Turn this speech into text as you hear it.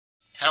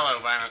Hello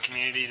vinyl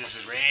community, this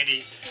is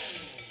Randy.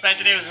 Back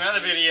today with another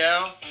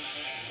video.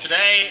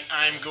 Today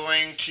I'm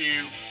going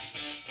to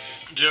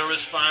do a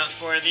response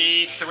for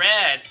the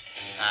thread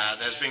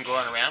that's been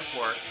going around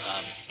for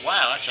a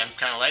while. Actually, I'm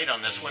kind of late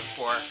on this one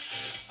for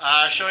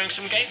showing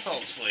some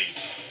gatefold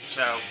sleeves.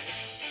 So,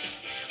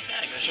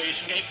 yeah, I'm going to show you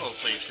some gatefold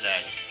sleeves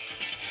today.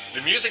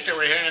 The music that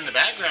we're hearing in the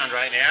background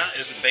right now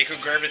is the Baker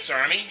Gervitz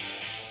Army.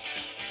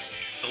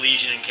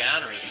 Elysian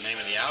Encounter is the name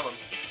of the album.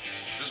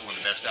 This is one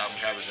of the best album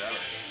covers ever.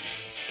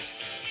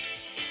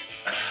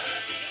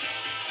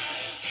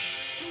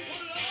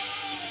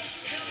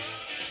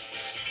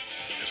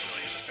 This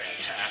really is a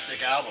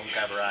fantastic album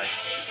cover. I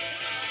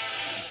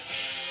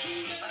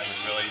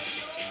would really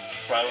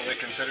probably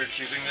consider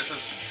choosing this as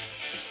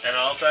an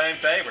all-time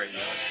favorite. You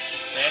know,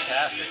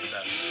 fantastic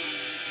stuff.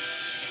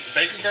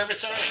 Baker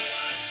Gervitz Army.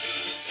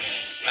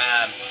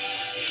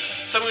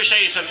 So I'm going to show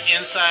you some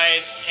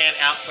inside and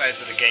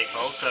outsides of the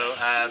gatefold. So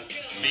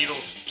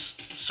Beatles,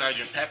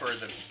 Sgt. Pepper,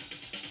 the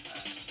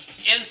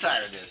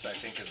inside of this I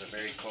think is a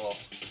very cool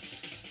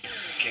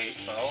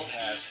gatefold.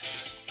 Has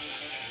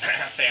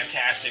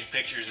fantastic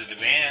pictures of the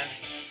band.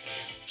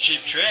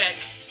 Cheap Trick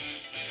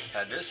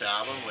had this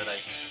album where they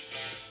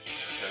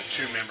show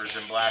two members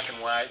in black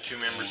and white, two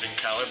members in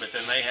color, but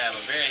then they have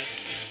a very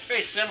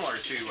similar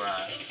to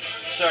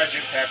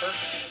Sgt. Pepper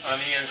on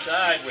the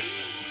inside with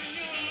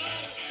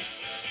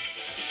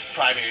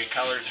primary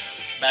colors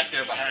back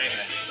there behind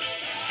the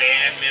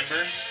band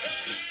members.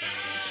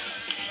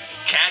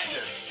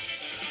 Cactus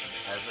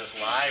has this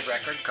live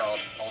record called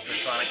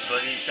Ultrasonic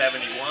Boogie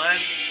 71.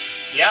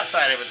 The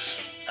outside of its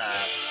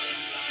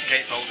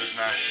gatefold is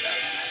not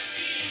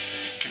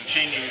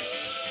continued.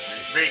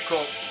 Very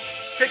cool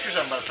pictures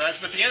on both sides,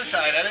 but the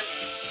inside of it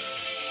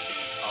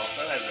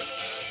also has a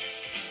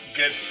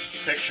good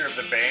picture of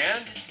the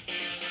band.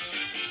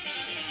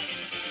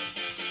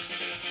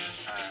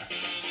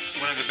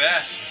 One of the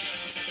best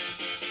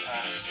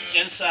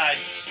inside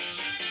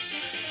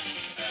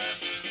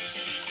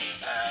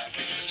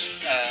pictures.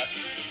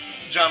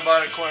 John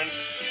Barleycorn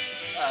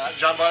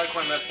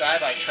Must Die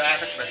by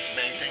Traffic, but the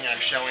main thing I'm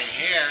showing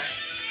here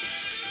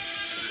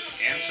is this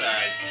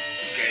inside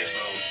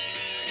gatefold.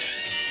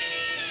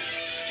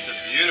 Just a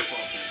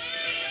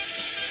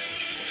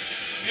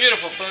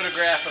beautiful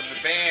photograph of the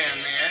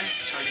band there.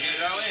 Trying to get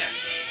it all in.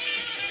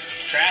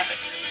 Traffic.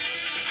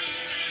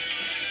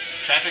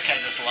 Traffic had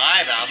this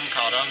live album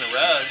called On the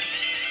Road.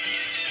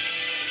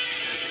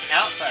 There's the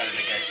outside of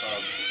the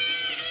gatefold.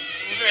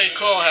 It's very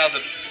cool how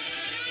the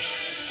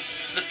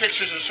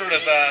pictures are sort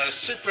of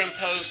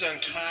superimposed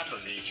on top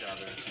of each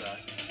other. It's a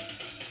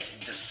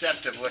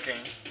deceptive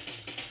looking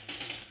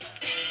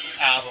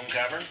album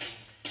cover.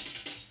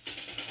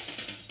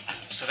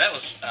 So that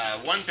was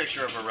one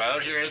picture of a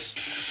road. Here is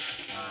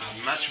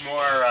much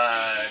more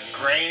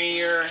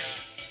grainier,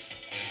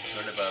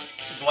 sort of a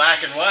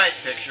black and white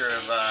picture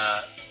of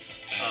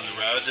On the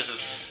Road. This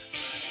is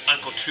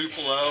Uncle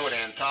Tupelo, an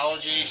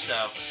anthology.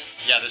 So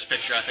yeah, this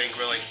picture I think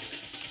really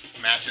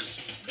matches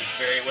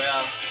very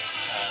well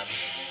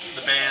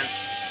the band's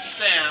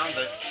sound,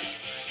 but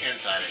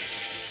inside is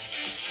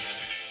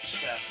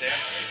stuff there.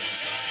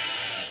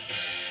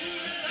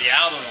 The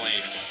Album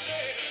Leaf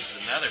is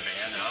another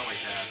band that always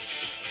has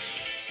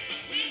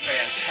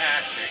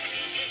fantastic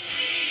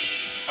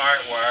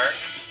artwork.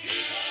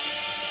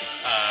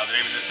 The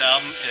name of this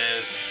album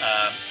is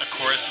A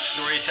Chorus of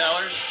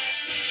Storytellers.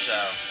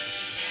 So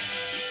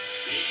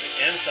the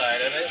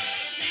inside of it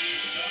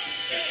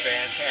is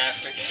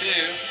fantastic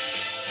too.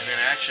 And then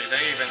actually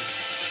they even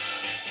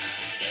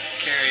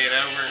carry it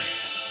over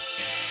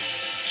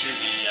to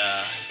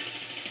the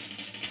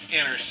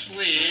inner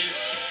sleeves,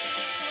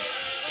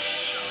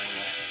 showing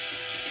the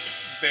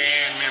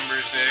band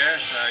members there.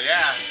 So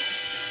yeah,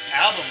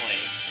 Album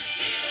Leaf.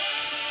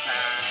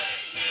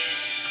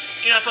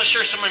 You know, I feel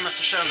sure somebody must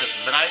have shown this,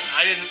 but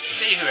I didn't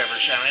see whoever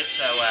shown it.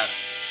 So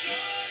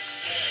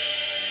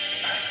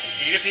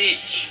Eat a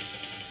Peach.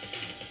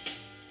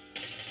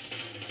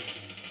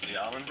 The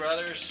Allman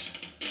Brothers.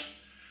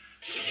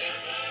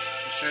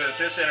 I'm sure that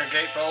this inner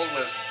gatefold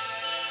was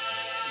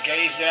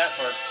gazed at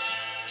for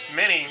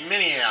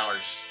many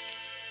hours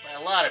by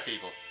a lot of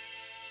people.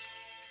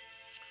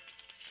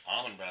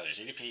 Allman Brothers,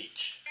 Eat a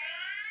Peach.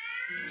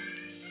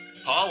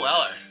 Paul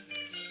Weller.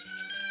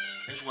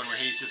 Here's one where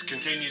he's just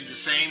continued the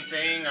same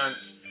thing on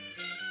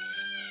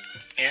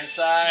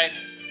inside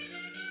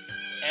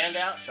and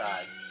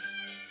outside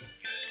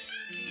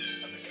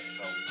of the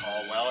gatefold.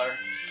 Paul Weller,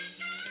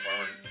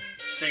 former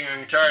singer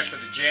and guitarist for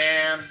the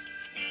Jam,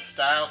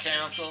 Style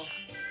Council.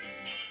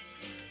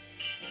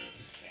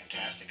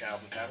 Fantastic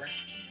album cover.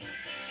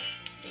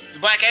 The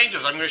Black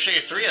Angels, I'm going to show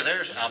you three of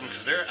their albums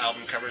because their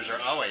album covers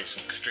are always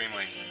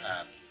extremely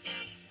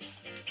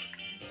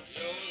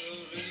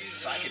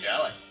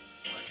psychedelic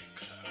looking.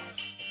 So,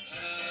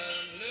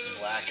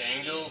 Black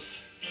Angels,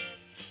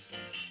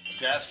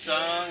 Death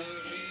Song,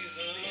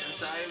 the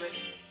inside of it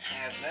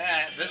has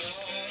that. This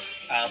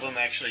album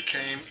actually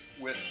came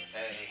with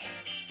a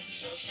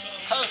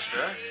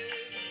poster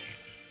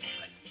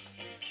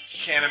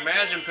Can't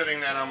imagine putting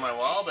that on my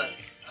wall, but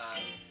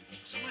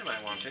somebody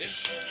might want to.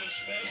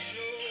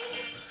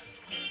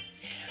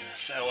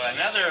 So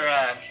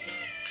another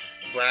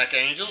Black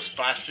Angels,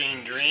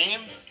 Phosphine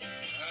Dream.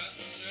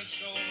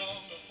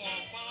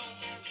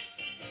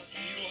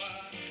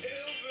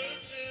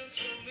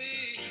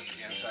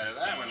 The inside of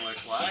that one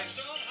looks like.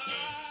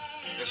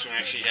 This one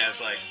actually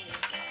has like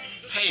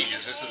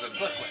pages. This is a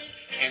booklet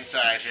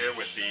inside here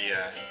with the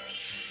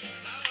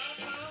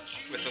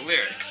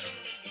lyrics.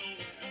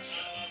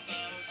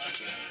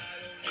 That's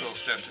cool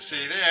stuff to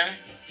see there.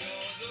 A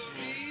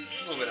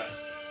little bit of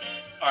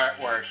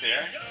artwork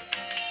there.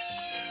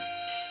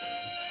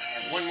 I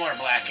have one more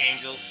Black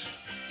Angels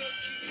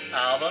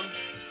album.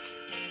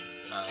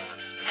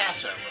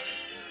 Passover.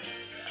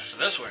 Yeah, so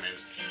this one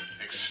is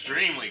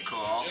extremely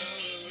cool.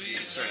 You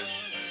can sort of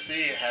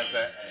see it has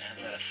that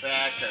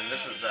effect, and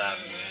this is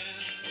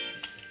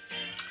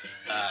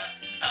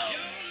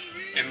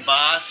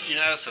embossed, you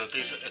know, so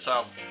it's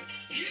all,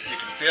 you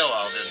can feel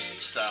all this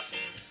stuff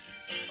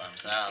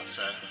bumps out.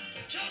 So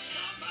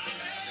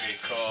very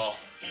cool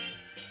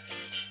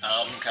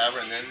album cover,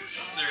 and then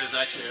there is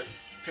actually a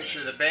picture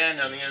of the band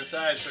on the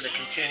inside, sort of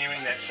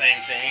continuing that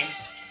same theme.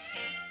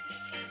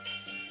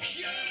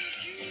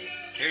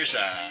 Here's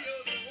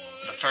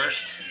the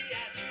first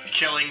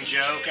Killing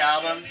Joke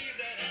album.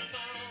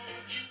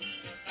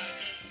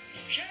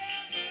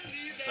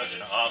 Such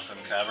an awesome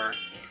cover.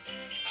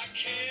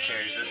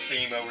 Carries this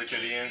theme over to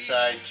the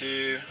inside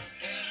too.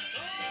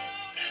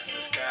 Has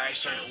this guy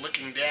sort of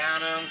looking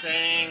down on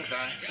things.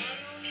 I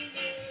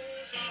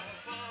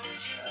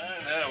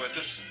don't know, but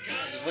this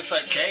it looks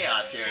like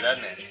chaos here,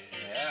 doesn't it?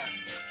 Yeah.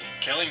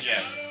 Killing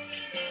Joke.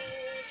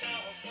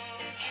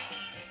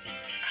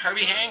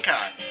 Herbie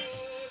Hancock.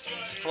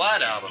 It's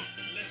Flood album.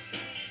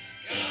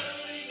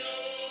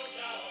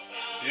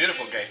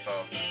 Beautiful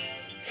gatefold.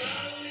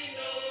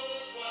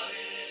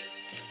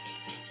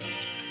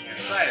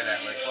 Inside of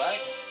that looks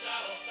like.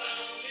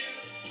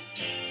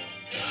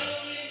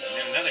 And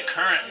then another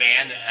current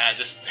band that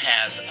just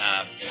has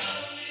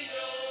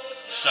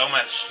so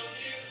much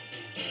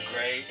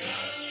great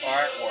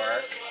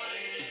artwork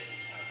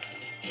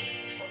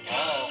for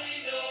all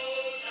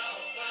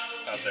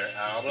of their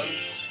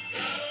albums.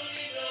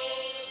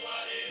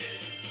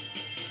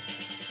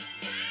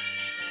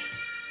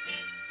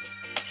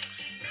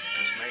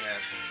 This may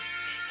have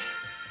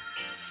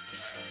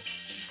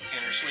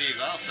inner sleeves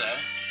also.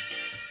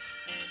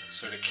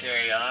 Sort of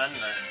carry on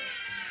the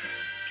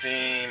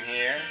theme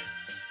here.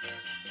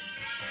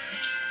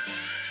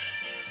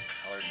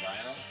 Colored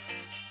vinyl.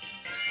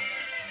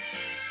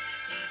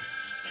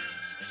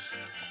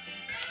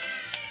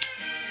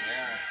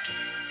 Yeah.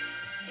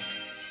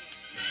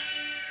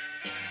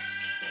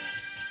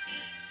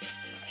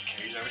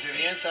 Carries over to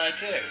the inside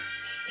too.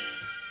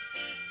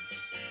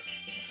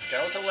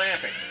 Skeletal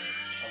Lamping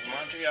of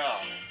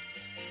Montreal.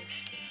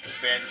 This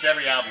band, just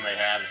every album they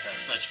have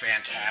has such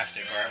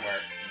fantastic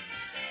artwork.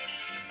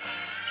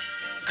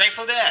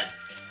 Grateful Dead.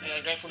 I got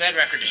a Grateful Dead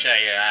record to show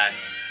you.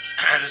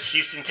 This is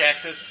Houston,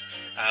 Texas,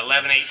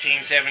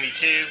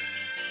 11/18/72.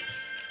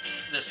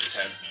 This is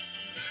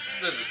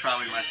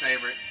probably my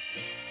favorite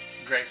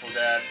Grateful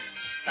Dead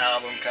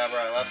album cover.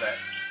 I love that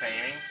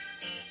painting.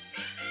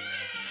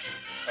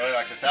 I really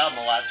like this album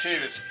a lot too.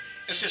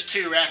 It's just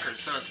 2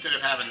 records, so instead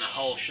of having the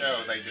whole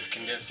show, they just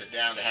condensed it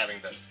down to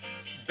having the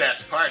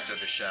best parts of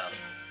the show.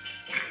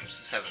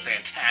 This has a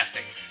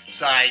fantastic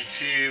side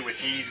 2 with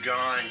He's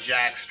Gone,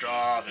 Jack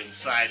Straw. Then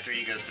side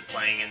 3 goes to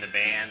playing in the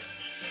band.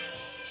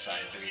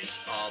 Side 3 is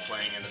all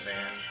playing in the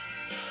band.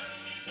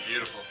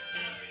 Beautiful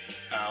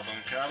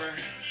album cover.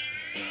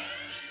 The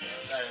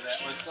inside of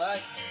that looks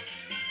like.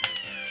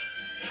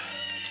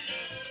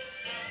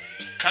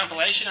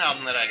 Compilation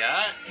album that I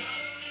got.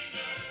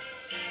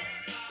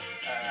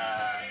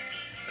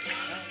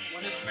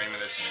 What is the name of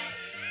this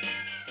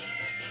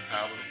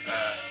album?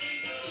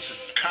 This is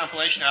a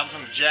compilation album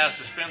from the Jazz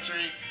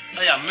Dispensary.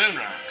 Oh yeah, Moon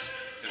Rocks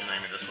is the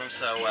name of this one.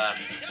 So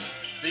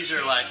these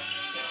are like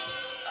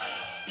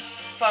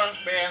funk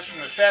bands from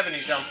the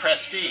 70s on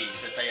Prestige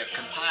that they have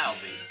compiled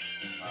these.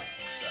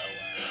 So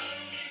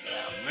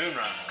yeah, Moon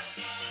Rocks.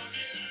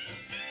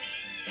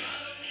 The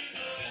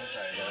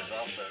inside of that is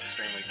also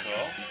extremely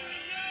cool.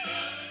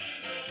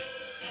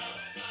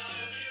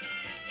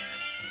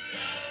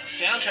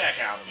 Soundtrack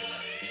album.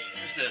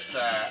 There's this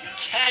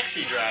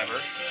Taxi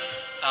Driver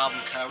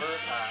album cover.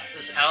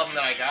 This album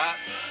that I got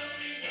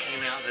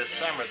came out this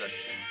summer. The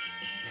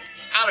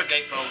outer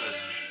gatefold is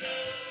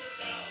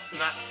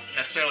not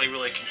necessarily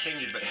really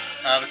continued, but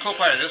the cool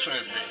part of this one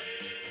is the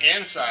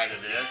inside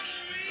of this.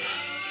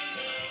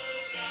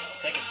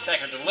 Take a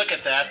second to look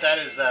at that. That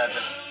is the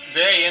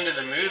very end of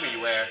the movie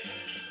where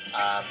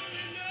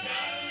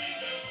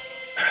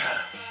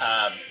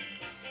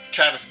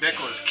Travis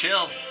Bickle is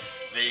killed.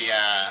 The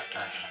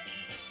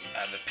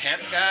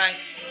pimp guy,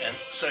 and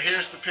so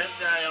here's the pimp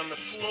guy on the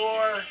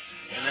floor,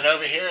 and then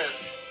over here is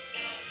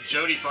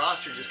Jodie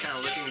Foster just kind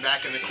of looking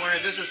back in the corner.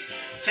 This is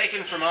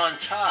taken from on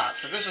top,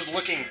 so this is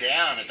looking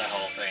down at the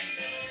whole thing.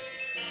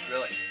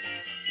 Really,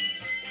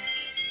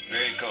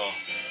 very cool.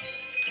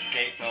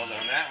 gatefold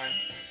on that one.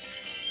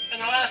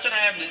 And the last one I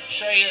have to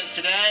show you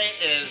today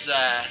is,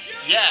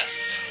 yes,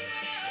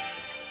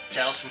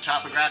 Tales from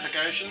Topographic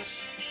Oceans.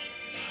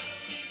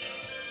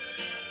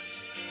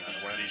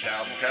 Another one of these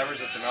album covers.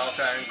 It's an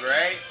all-time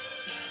great.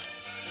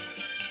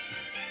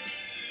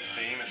 The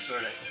theme is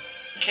sort of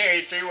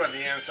carried through on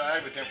the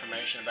inside with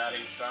information about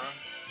each song.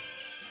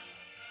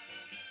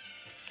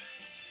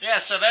 Yeah,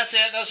 so that's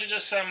it. Those are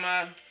just some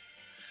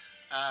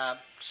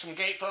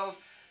gatefold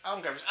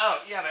album covers. Oh,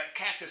 yeah, that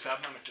Cactus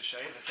album, I meant to show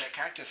you that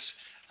Cactus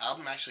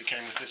album actually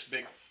came with this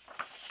big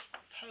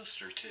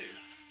poster, too.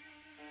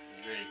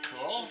 It's very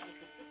cool.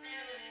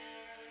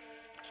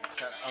 It's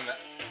got, on the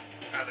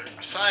other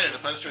side of the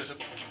poster is a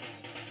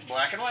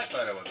black and white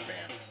photo of the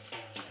band.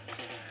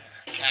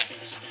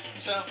 Cactus.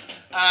 So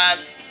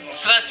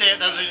that's it.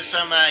 Those are just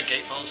some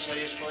gatefold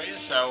sleeves for you.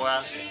 So,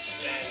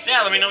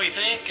 yeah, let me know what you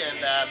think,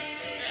 and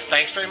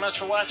thanks very much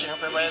for watching. Hope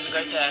everybody has a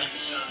great day.